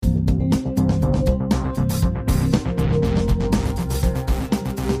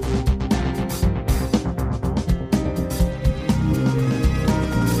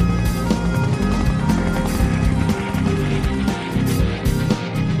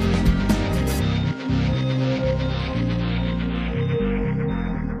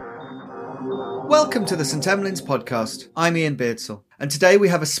Welcome to the St Emmeline's podcast. I'm Ian Beardsall, and today we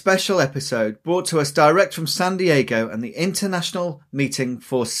have a special episode brought to us direct from San Diego and the International Meeting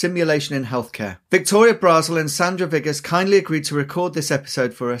for Simulation in Healthcare. Victoria Brazel and Sandra Viggers kindly agreed to record this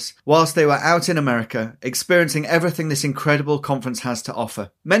episode for us whilst they were out in America, experiencing everything this incredible conference has to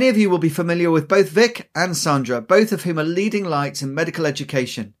offer. Many of you will be familiar with both Vic and Sandra, both of whom are leading lights in medical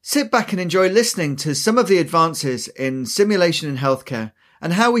education. Sit back and enjoy listening to some of the advances in simulation in healthcare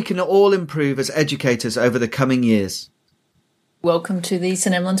and how we can all improve as educators over the coming years. Welcome to the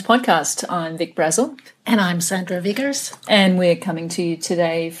St Emmeline's podcast. I'm Vic Brazel. And I'm Sandra Viggers. And we're coming to you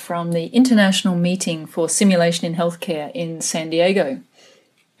today from the International Meeting for Simulation in Healthcare in San Diego.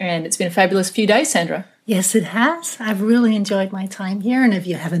 And it's been a fabulous few days, Sandra. Yes, it has. I've really enjoyed my time here. And if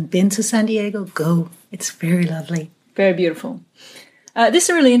you haven't been to San Diego, go. It's very lovely. Very beautiful. This is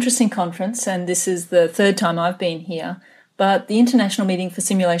a really interesting conference, and this is the third time I've been here. But the International Meeting for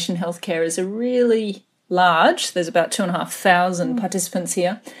Simulation in Healthcare is a really large, there's about 2,500 participants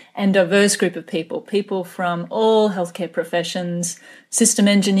here, and diverse group of people from all healthcare professions, system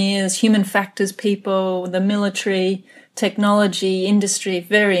engineers, human factors people, the military, technology, industry,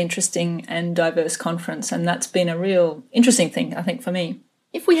 very interesting and diverse conference. And that's been a real interesting thing, I think, for me.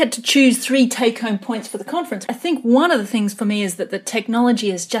 If we had to choose 3 take-home points for the conference, I think one of the things for me is that the technology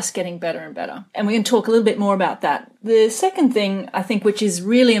is just getting better and better. And we can talk a little bit more about that. The second thing, I think, which is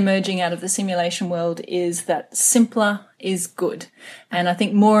really emerging out of the simulation world is that simpler is good. And I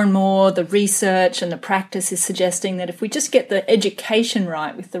think more and more the research and the practice is suggesting that if we just get the education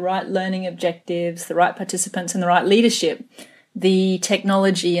right with the right learning objectives, the right participants and the right leadership, the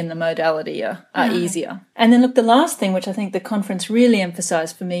technology and the modality are easier. And then look, the last thing, which I think the conference really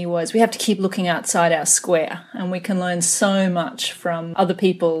emphasised for me, was we have to keep looking outside our square, and we can learn so much from other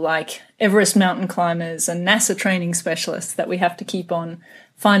people like Everest mountain climbers and NASA training specialists that we have to keep on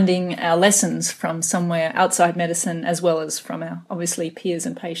finding our lessons from somewhere outside medicine as well as from our, obviously, peers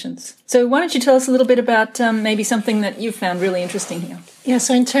and patients. So why don't you tell us a little bit about maybe something that you've found really interesting here? Yeah,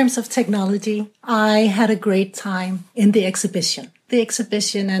 so in terms of technology, I had a great time in the exhibition. The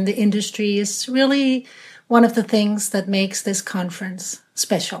exhibition and the industry is really one of the things that makes this conference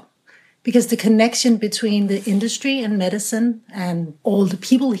special, because the connection between the industry and medicine and all the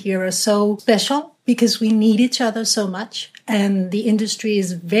people here are so special because we need each other so much. And the industry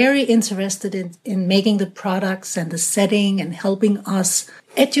is very interested in making the products and the setting and helping us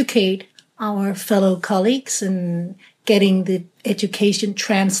educate our fellow colleagues and getting the education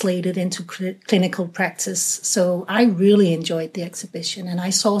translated into clinical practice. So I really enjoyed the exhibition, and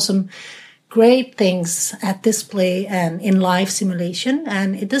I saw some great things at display and in live simulation.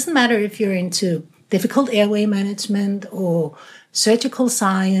 And it doesn't matter if you're into difficult airway management or surgical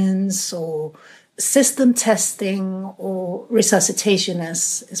science or system testing or resuscitation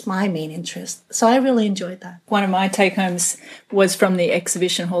is my main interest. So I really enjoyed that. One of my take-homes was from the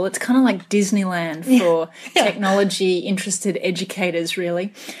exhibition hall. It's kind of like Disneyland for technology-interested educators,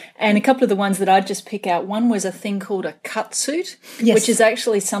 really. And a couple of the ones that I'd just pick out, one was a thing called a cut suit, which is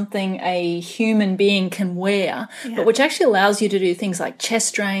actually something a human being can wear, but which actually allows you to do things like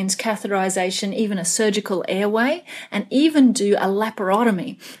chest drains, catheterization, even a surgical airway, and even do a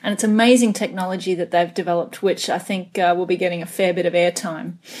laparotomy. And it's amazing technology that they've developed, which I think will be getting a fair bit of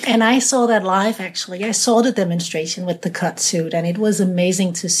airtime. And I saw that live, actually. I saw the demonstration with the cut suit, and it was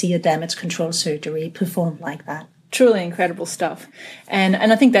amazing to see a damage control surgery performed like that. Truly incredible stuff. And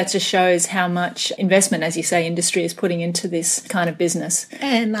I think that just shows how much investment, as you say, industry is putting into this kind of business.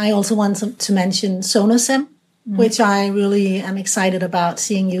 And I also want to mention SonoSim, which I really am excited about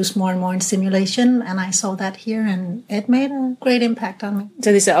seeing used more and more in simulation. And I saw that here, and it made a great impact on me.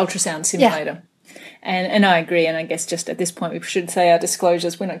 So this is an ultrasound simulator. Yeah. And I agree, and I guess just at this point we should say our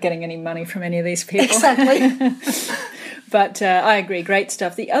disclosures, we're not getting any money from any of these people. Exactly. But I agree, great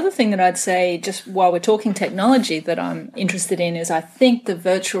stuff. The other thing that I'd say, just while we're talking technology, that I'm interested in is I think the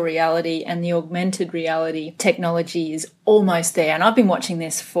virtual reality and the augmented reality technology is almost there. And I've been watching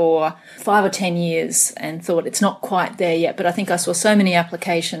this for 5 or 10 years and thought it's not quite there yet. But I think I saw so many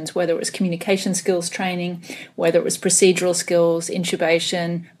applications, whether it was communication skills training, whether it was procedural skills,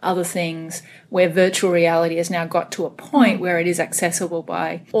 intubation, other things, where virtual reality has now got to a point where it is accessible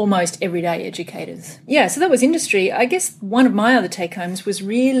by almost everyday educators. Yeah, so that was industry. I guess one of my other take-homes was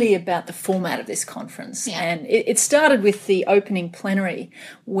really about the format of this conference. Yeah. And it started with the opening plenary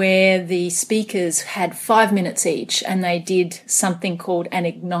where the speakers had 5 minutes each and they did something called an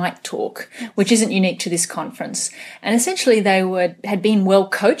Ignite talk, which isn't unique to this conference. And essentially they had been well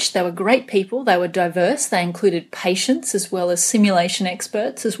coached. They were great people. They were diverse. They included patients as well as simulation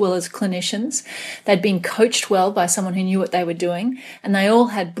experts as well as clinicians. They'd been coached well by someone who knew what they were doing. And they all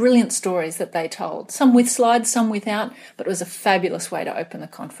had brilliant stories that they told, some with slides, some without, but it was a fabulous way to open the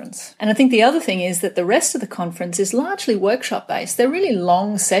conference. And I think the other thing is that the rest of the conference is largely workshop based. They're really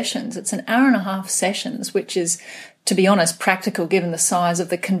long sessions. It's an hour and a half sessions, which is, to be honest, practical given the size of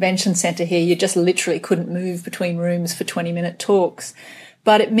the convention centre here. You just literally couldn't move between rooms for 20-minute talks.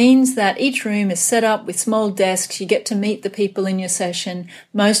 But it means that each room is set up with small desks. You get to meet the people in your session.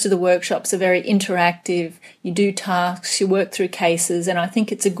 Most of the workshops are very interactive. You do tasks, you work through cases, and I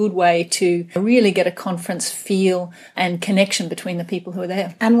think it's a good way to really get a conference feel and connection between the people who are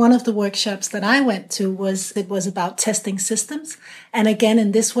there. And one of the workshops that I went to was about testing systems. And again,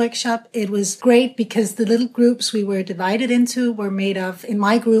 in this workshop, it was great because the little groups we were divided into were made of, in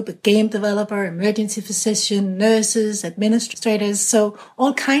my group, a game developer, emergency physician, nurses, administrators. So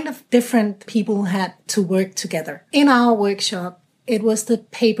all kind of different people had to work together. In our workshop, it was the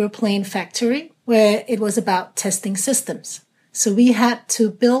paper plane factory, where it was about testing systems. So we had to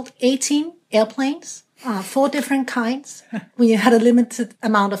build 18 airplanes, 4 different kinds. We had a limited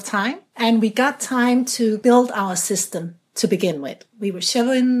amount of time, and we got time to build our system to begin with. We were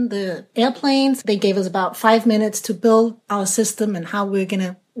showing the airplanes. They gave us about 5 minutes to build our system and how we're going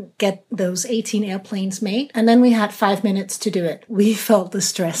to get those 18 airplanes made. And then we had 5 minutes to do it. We felt the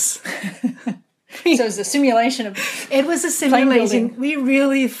stress. So it was a simulation of It was a simulation. We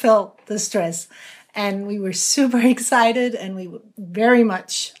really felt the stress. And we were super excited and we were very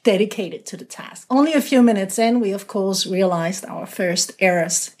much dedicated to the task. Only a few minutes in, we of course realized our first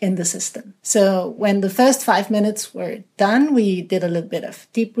errors in the system. So when the first 5 minutes were done, we did a little bit of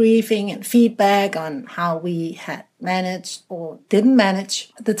debriefing and feedback on how we had managed or didn't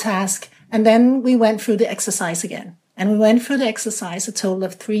manage the task. And then we went through the exercise again. And we went through the exercise a total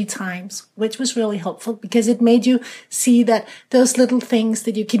of 3 times, which was really helpful because it made you see that those little things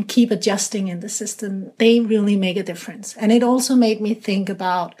that you can keep adjusting in the system, they really make a difference. And it also made me think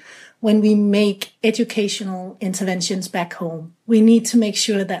about when we make educational interventions back home, we need to make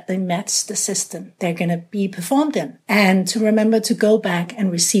sure that they match the system they're going to be performed in. And to remember to go back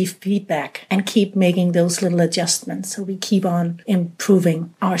and receive feedback and keep making those little adjustments so we keep on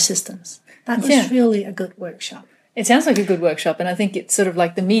improving our systems. That was really a good workshop. It sounds like a good workshop, and I think it's sort of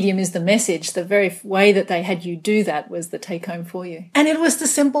like the medium is the message. The very way that they had you do that was the take-home for you. And it was the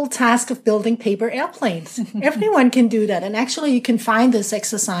simple task of building paper airplanes. Everyone can do that. And actually, you can find this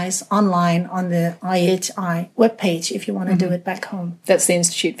exercise online on the IHI webpage if you want to do it back home. That's the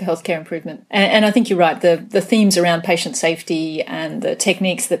Institute for Healthcare Improvement. And I think you're right. The themes around patient safety and the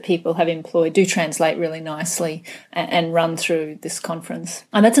techniques that people have employed do translate really nicely and run through this conference.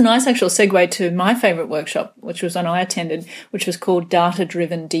 And that's a nice actual segue to my favourite workshop, which was I attended, which was called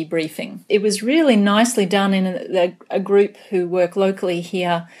Data-Driven Debriefing. It was really nicely done in a group who work locally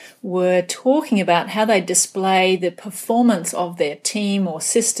here were talking about how they display the performance of their team or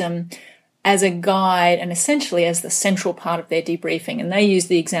system as a guide and essentially as the central part of their debriefing. And they use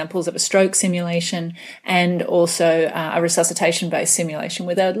the examples of a stroke simulation and also a resuscitation-based simulation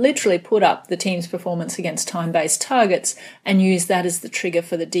where they would literally put up the team's performance against time-based targets and use that as the trigger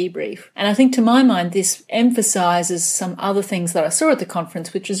for the debrief. And I think to my mind, this emphasises some other things that I saw at the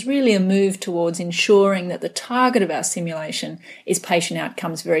conference, which is really a move towards ensuring that the target of our simulation is patient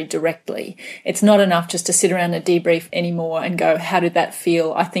outcomes very directly. It's not enough just to sit around a debrief anymore and go, how did that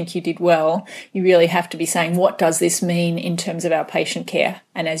feel? I think you did well. You really have to be saying, what does this mean in terms of our patient care?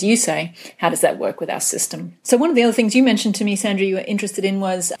 And as you say, how does that work with our system? So one of the other things you mentioned to me, Sandra, you were interested in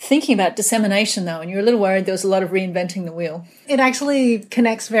was thinking about dissemination, though, and you're a little worried there was a lot of reinventing the wheel. It actually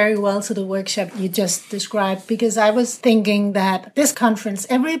connects very well to the workshop you just described, because I was thinking that this conference,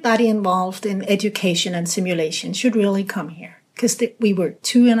 everybody involved in education and simulation should really come here, because we were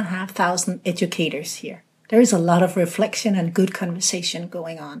 2,500 educators here. There is a lot of reflection and good conversation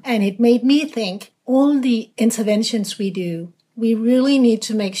going on. And it made me think all the interventions we do, we really need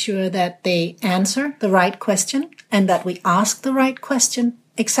to make sure that they answer the right question and that we ask the right question.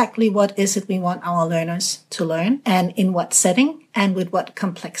 Exactly what is it we want our learners to learn and in what setting and with what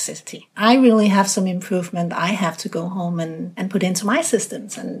complexity. I really have some improvement I have to go home and put into my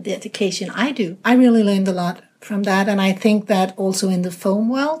systems and the education I do. I really learned a lot from that. And I think that also in the foam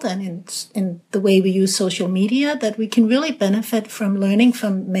world and in the way we use social media, that we can really benefit from learning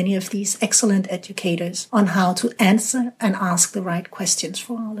from many of these excellent educators on how to answer and ask the right questions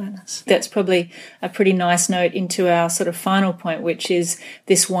for our learners. That's probably a pretty nice note into our sort of final point, which is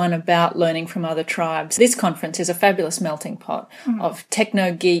this one about learning from other tribes. This conference is a fabulous melting pot of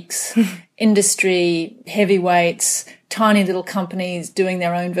techno geeks, industry, heavyweights, tiny little companies doing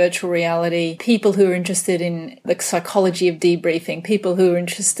their own virtual reality, people who are interested in the psychology of debriefing, people who are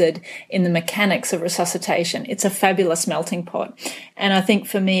interested in the mechanics of resuscitation. It's a fabulous melting pot. And I think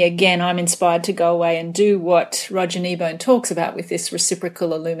for me, again, I'm inspired to go away and do what Roger Kneebone talks about with this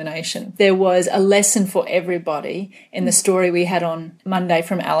reciprocal illumination. There was a lesson for everybody in the story we had on Monday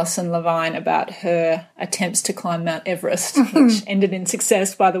from Alison Levine about her attempts to climb Mount Everest, which ended in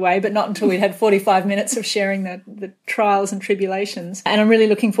success, by the way, but not until we'd had 45 minutes of sharing the trials and tribulations. And I'm really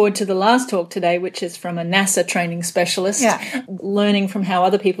looking forward to the last talk today, which is from a NASA training specialist. Learning from how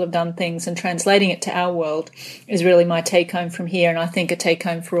other people have done things and translating it to our world is really my take home from here. And I think a take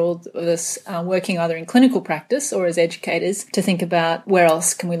home for all of us working either in clinical practice or as educators to think about where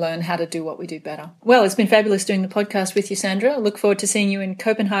else can we learn how to do what we do better. Well, it's been fabulous doing the podcast with you, Sandra. I look forward to seeing you in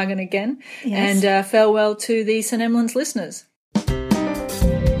Copenhagen again. Yes. And farewell to the St. Emlyn's listeners.